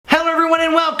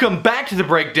welcome back to the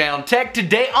Breakdown Tech.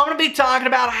 Today I'm going to be talking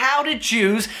about how to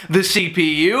choose the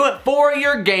CPU for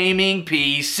your gaming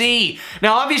PC.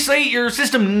 Now obviously your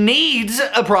system needs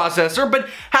a processor, but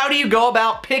how do you go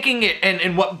about picking it,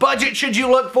 and what budget should you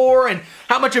look for, and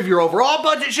how much of your overall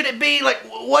budget should it be? Like,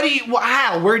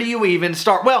 where do you even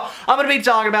start? Well, I'm going to be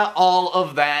talking about all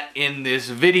of that in this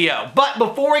video. But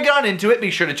before we get on into it, be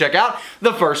sure to check out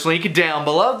the first link down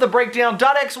below,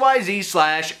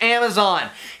 thebreakdown.xyz/Amazon.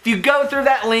 If you go through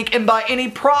that link and buy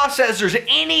any processors,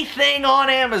 anything on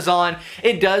Amazon,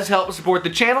 it does help support the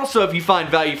channel. So if you find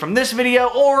value from this video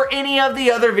or any of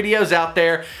the other videos out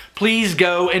there, please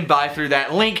go and buy through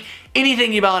that link.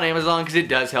 Anything you buy on Amazon, because it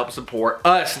does help support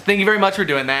us. Thank you very much for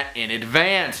doing that in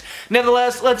advance.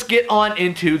 Nevertheless, let's get on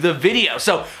into the video.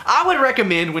 So I would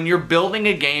recommend when you're building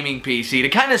a gaming PC to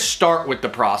kind of start with the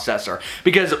processor,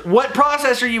 because what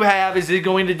processor you have is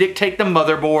going to dictate the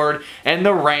motherboard and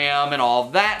the RAM and all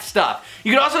that stuff.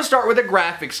 You can also start with a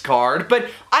graphics card, but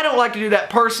I don't like to do that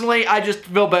personally. I just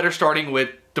feel better starting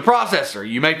with the processor.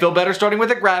 You may feel better starting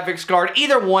with a graphics card.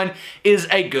 Either one is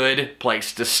a good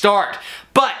place to start.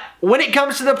 But when it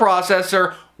comes to the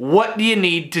processor, what do you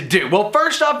need to do? Well,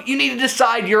 first off, you need to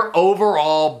decide your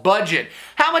overall budget.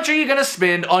 How much are you going to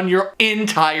spend on your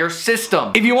entire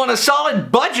system? If you want a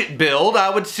solid budget build, I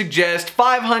would suggest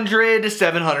 $500 to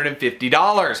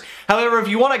 $750. However, if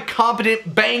you want a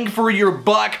competent bang for your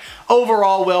buck,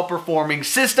 overall well-performing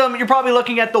system, you're probably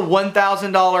looking at the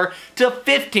 $1,000 to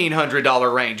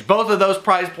 $1,500 range. Both of those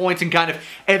price points and kind of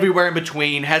everywhere in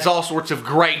between has all sorts of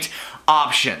great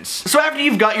options. So after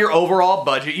you've got your overall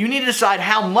budget, you need to decide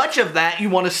how much of that you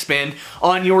want to spend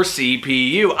on your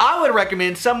CPU. I would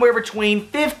recommend somewhere between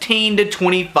 15 to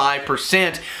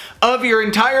 25% of your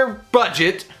entire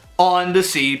budget on the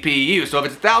CPU. So if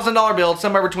it's a $1,000 build,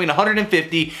 somewhere between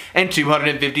 $150 and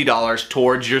 $250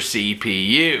 towards your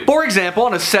CPU. For example,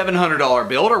 on a $700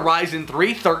 build, a Ryzen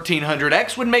 3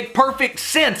 1300X would make perfect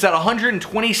sense at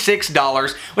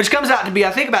 $126, which comes out to be, I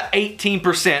think, about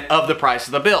 18% of the price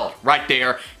of the build. Right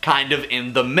there, kind of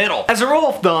in the middle. As a rule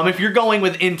of thumb, if you're going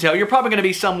with Intel, you're probably going to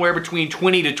be somewhere between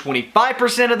 20 to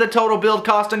 25% of the total build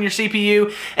cost on your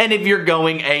CPU, and if you're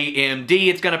going AMD,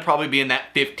 it's going to probably be in that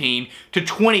 15 to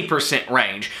 20%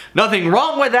 range. Nothing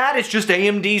wrong with that, it's just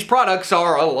AMD's products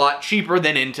are a lot cheaper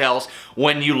than Intel's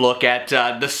when you look at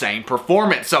the same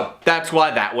performance, so that's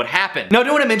why that would happen. Now, I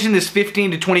do want to mention this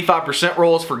 15 to 25%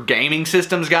 rule is for gaming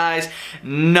systems, guys,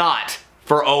 not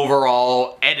for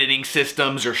overall editing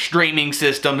systems or streaming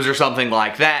systems or something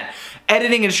like that.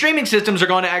 Editing and streaming systems are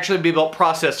going to actually be built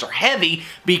processor heavy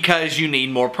because you need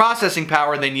more processing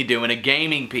power than you do in a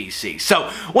gaming PC.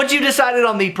 So once you've decided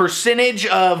on the percentage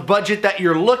of budget that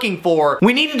you're looking for,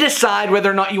 we need to decide whether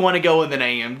or not you want to go with an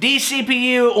AMD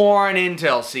CPU or an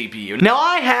Intel CPU. Now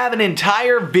I have an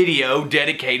entire video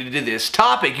dedicated to this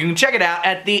topic. You can check it out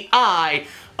at the I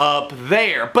up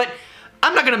there. But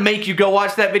I'm not going to make you go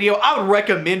watch that video. I would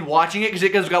recommend watching it because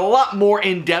it got a lot more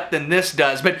in-depth than this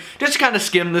does, but just to kind of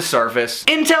skim the surface.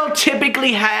 Intel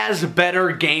typically has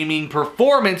better gaming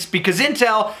performance because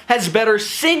Intel has better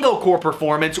single-core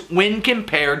performance when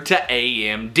compared to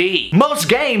AMD. Most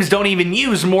games don't even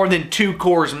use more than 2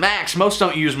 cores max. Most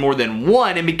don't use more than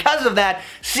 1, and because of that,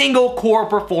 single-core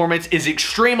performance is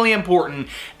extremely important,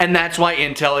 and that's why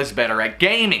Intel is better at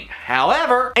gaming.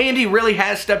 However, AMD really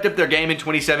has stepped up their game in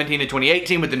 2017 and 2018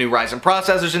 with the new Ryzen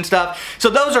processors and stuff, so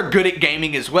those are good at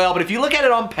gaming as well. But if you look at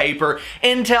it on paper,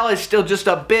 Intel is still just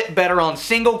a bit better on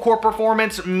single core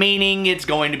performance, meaning it's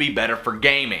going to be better for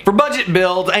gaming. For budget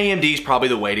builds, AMD is probably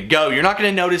the way to go. You're not going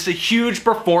to notice a huge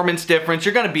performance difference.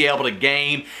 You're going to be able to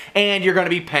game, and you're going to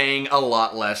be paying a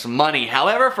lot less money.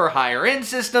 However, for higher end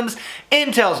systems,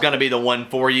 Intel is going to be the one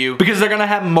for you because they're going to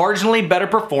have marginally better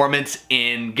performance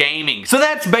in gaming. So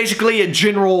that's basically a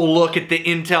general look at the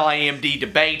Intel AMD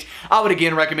debate. I would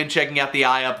again recommend checking out the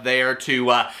eye up there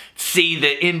to see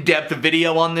the in-depth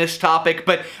video on this topic,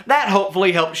 but that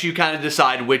hopefully helps you kind of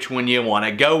decide which one you want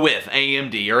to go with,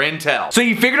 AMD or Intel. So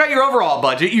you figured out your overall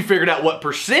budget, you figured out what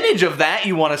percentage of that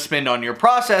you want to spend on your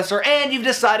processor, and you've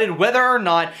decided whether or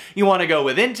not you want to go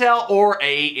with Intel or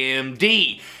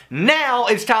AMD. Now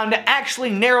it's time to actually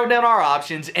narrow down our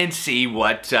options and see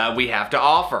what we have to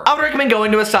offer. I would recommend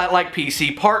going to a site like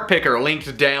PC Part Picker,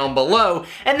 linked down below,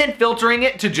 and then filtering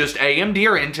it to just AMD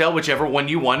or Intel, whichever one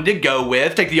you wanted to go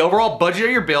with. Take the overall budget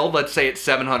of your build, let's say it's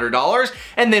 $700,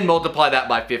 and then multiply that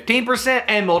by 15%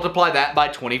 and multiply that by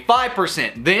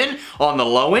 25%. Then, on the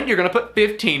low end, you're going to put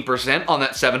 15% on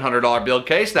that $700 build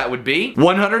case. That would be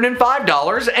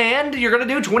 $105, and you're going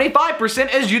to do 25%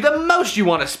 as the most you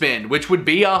want to spend, which would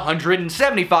be $100.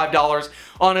 $175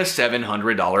 on a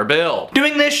 $700 build.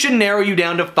 Doing this should narrow you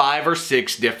down to 5 or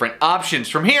 6 different options.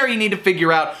 From here, you need to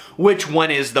figure out which one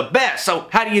is the best. So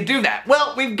how do you do that?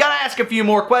 Well, we've got to ask a few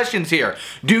more questions here.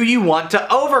 Do you want to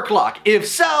overclock? If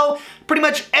so, pretty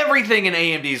much everything in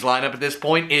AMD's lineup at this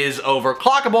point is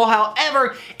overclockable.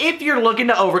 However, if you're looking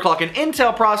to overclock an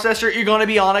Intel processor, you're going to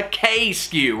be on a K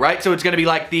SKU, right? So it's going to be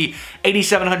like the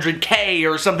 8700K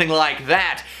or something like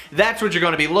that. That's what you're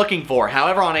going to be looking for.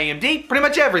 However, on AMD, pretty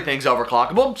much everything's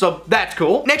overclockable, so that's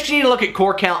cool. Next, you need to look at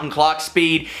core count and clock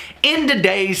speed. In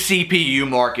today's CPU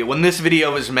market, when this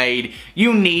video is made,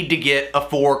 you need to get a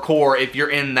 4-core if you're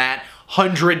in that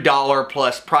 $100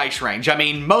 plus price range. I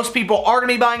mean, most people are going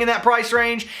to be buying in that price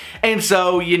range, and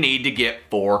so you need to get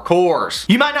 4 cores.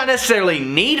 You might not necessarily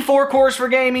need 4 cores for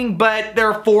gaming, but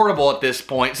they're affordable at this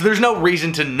point, so there's no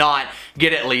reason to not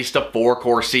get at least a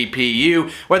 4-core CPU,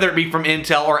 whether it be from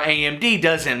Intel or AMD,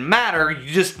 doesn't matter,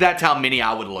 that's how many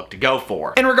I would look to go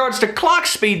for. In regards to clock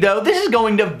speed though, this is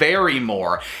going to vary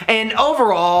more, and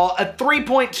overall, a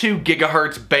 3.2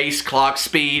 gigahertz base clock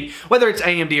speed, whether it's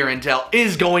AMD or Intel,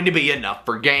 is going to be enough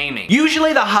for gaming.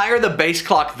 Usually the higher the base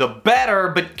clock, the better,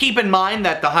 but keep in mind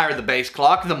that the higher the base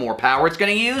clock, the more power it's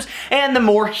going to use, and the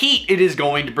more heat it is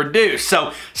going to produce.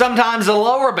 So sometimes a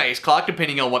lower base clock,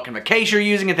 depending on what kind of case you're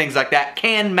using and things like that,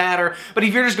 can matter, but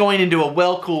if you're just going into a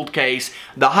well-cooled case,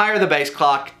 the higher the base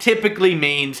clock typically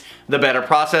means the better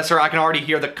processor. I can already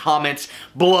hear the comments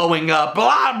blowing up,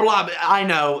 blah, blah. I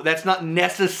know that's not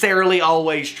necessarily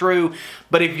always true,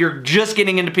 but if you're just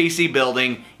getting into PC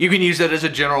building, you can use it as a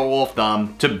general rule of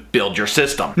thumb to build your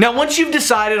system. Now, once you've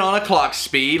decided on a clock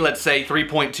speed, let's say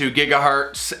 3.2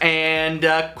 gigahertz,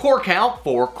 and core count,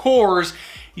 4 cores,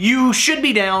 you should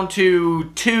be down to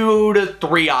 2 to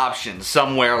 3 options,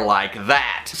 somewhere like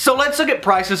that. So let's look at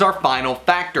price as our final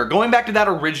factor. Going back to that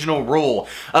original rule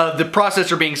of the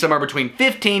processor being somewhere between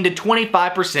 15 to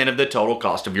 25% of the total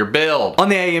cost of your build. On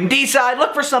the AMD side,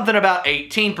 look for something about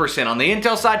 18%. On the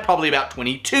Intel side, probably about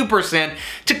 22%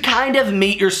 to kind of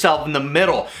meet yourself in the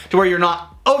middle, to where you're not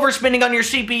overspending on your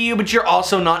CPU, but you're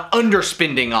also not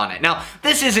underspending on it. Now,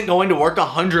 this isn't going to work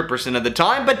 100% of the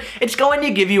time, but it's going to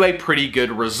give you a pretty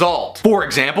good result. For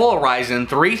example, a Ryzen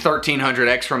 3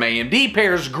 1300X from AMD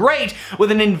pairs great with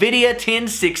an NVIDIA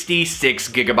 1060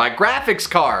 6GB graphics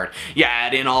card. You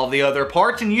add in all the other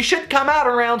parts and you should come out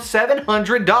around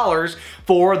 $700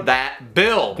 for that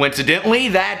build. Coincidentally,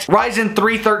 that Ryzen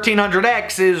 3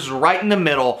 1300X is right in the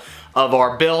middle of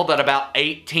our build at about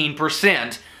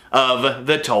 18% of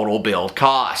the total build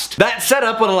cost. That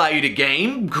setup would allow you to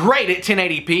game great at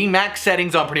 1080p, max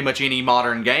settings on pretty much any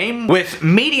modern game, with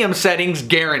medium settings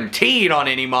guaranteed on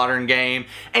any modern game,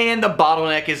 and the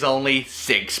bottleneck is only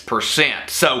 6%.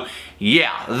 So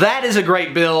yeah, that is a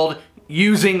great build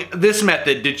using this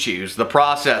method to choose the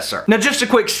processor. Now, just a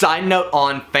quick side note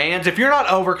on fans. If you're not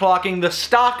overclocking, the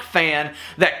stock fan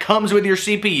that comes with your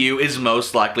CPU is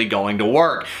most likely going to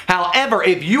work. However,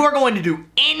 if you are going to do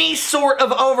any sort of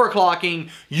overclocking,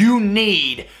 you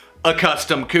need a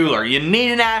custom cooler. You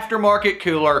need an aftermarket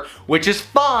cooler, which is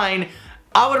fine.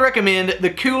 I would recommend the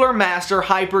Cooler Master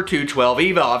Hyper 212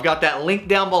 Evo. I've got that link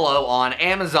down below on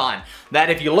Amazon. That,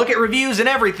 if you look at reviews and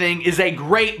everything, is a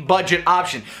great budget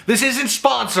option. This isn't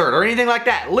sponsored or anything like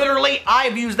that. Literally,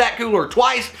 I've used that cooler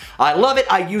twice. I love it.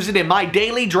 I use it in my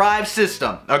daily drive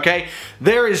system, okay?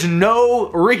 There is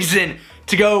no reason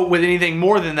to go with anything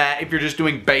more than that if you're just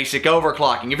doing basic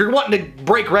overclocking. If you're wanting to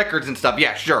break records and stuff,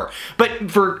 yeah, sure. But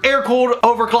for air-cooled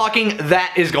overclocking,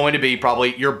 that is going to be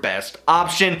probably your best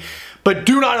option. But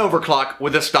do not overclock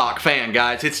with a stock fan,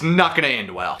 guys. It's not going to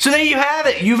end well. So there you have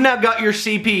it. You've now got your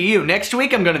CPU. Next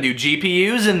week, I'm going to do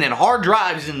GPUs and then hard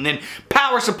drives and then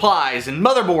power supplies and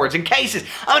motherboards and cases.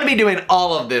 I'm going to be doing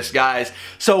all of this, guys.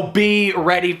 So be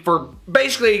ready for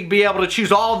basically be able to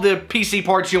choose all the PC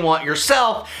parts you want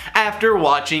yourself after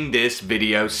watching this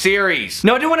video series.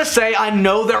 Now, I do want to say, I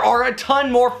know there are a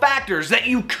ton more factors that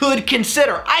you could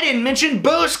consider. I didn't mention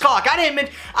boost clock.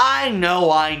 I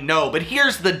know, but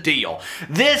here's the deal.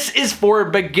 This is for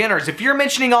beginners. If you're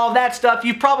mentioning all that stuff,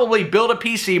 you've probably built a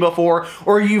PC before,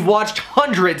 or you've watched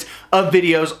hundreds of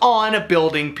videos on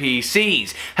building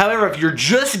PCs. However, if you're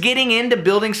just getting into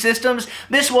building systems,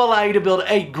 this will allow you to build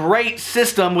a great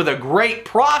system with a great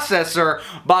processor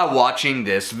by watching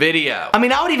this video. I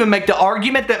mean, I would even make the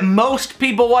argument that most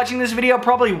people watching this video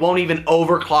probably won't even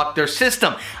overclock their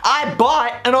system. I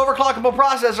bought an overclockable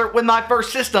processor with my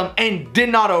first system and did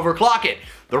not overclock it.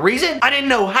 The reason? I didn't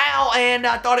know how, and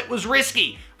I thought it was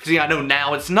risky. See, I know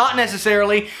now it's not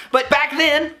necessarily, but back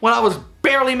then, when I was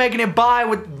barely making it by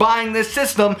with buying this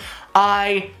system,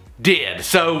 I did.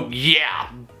 So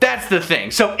yeah, that's the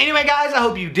thing. So anyway guys, I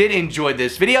hope you did enjoy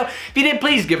this video. If you did,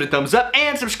 please give it a thumbs up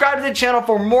and subscribe to the channel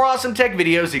for more awesome tech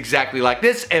videos exactly like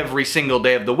this every single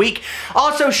day of the week.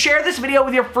 Also, share this video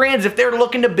with your friends if they're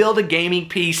looking to build a gaming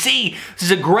PC. This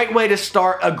is a great way to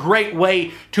start, a great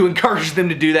way to encourage them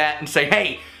to do that and say,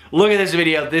 hey, look at this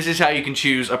video, this is how you can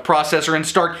choose a processor and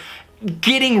start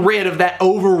getting rid of that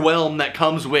overwhelm that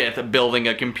comes with building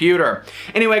a computer.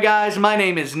 Anyway guys, my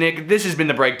name is Nick, this has been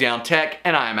The Breakdown Tech,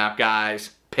 and I am out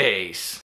guys. Peace.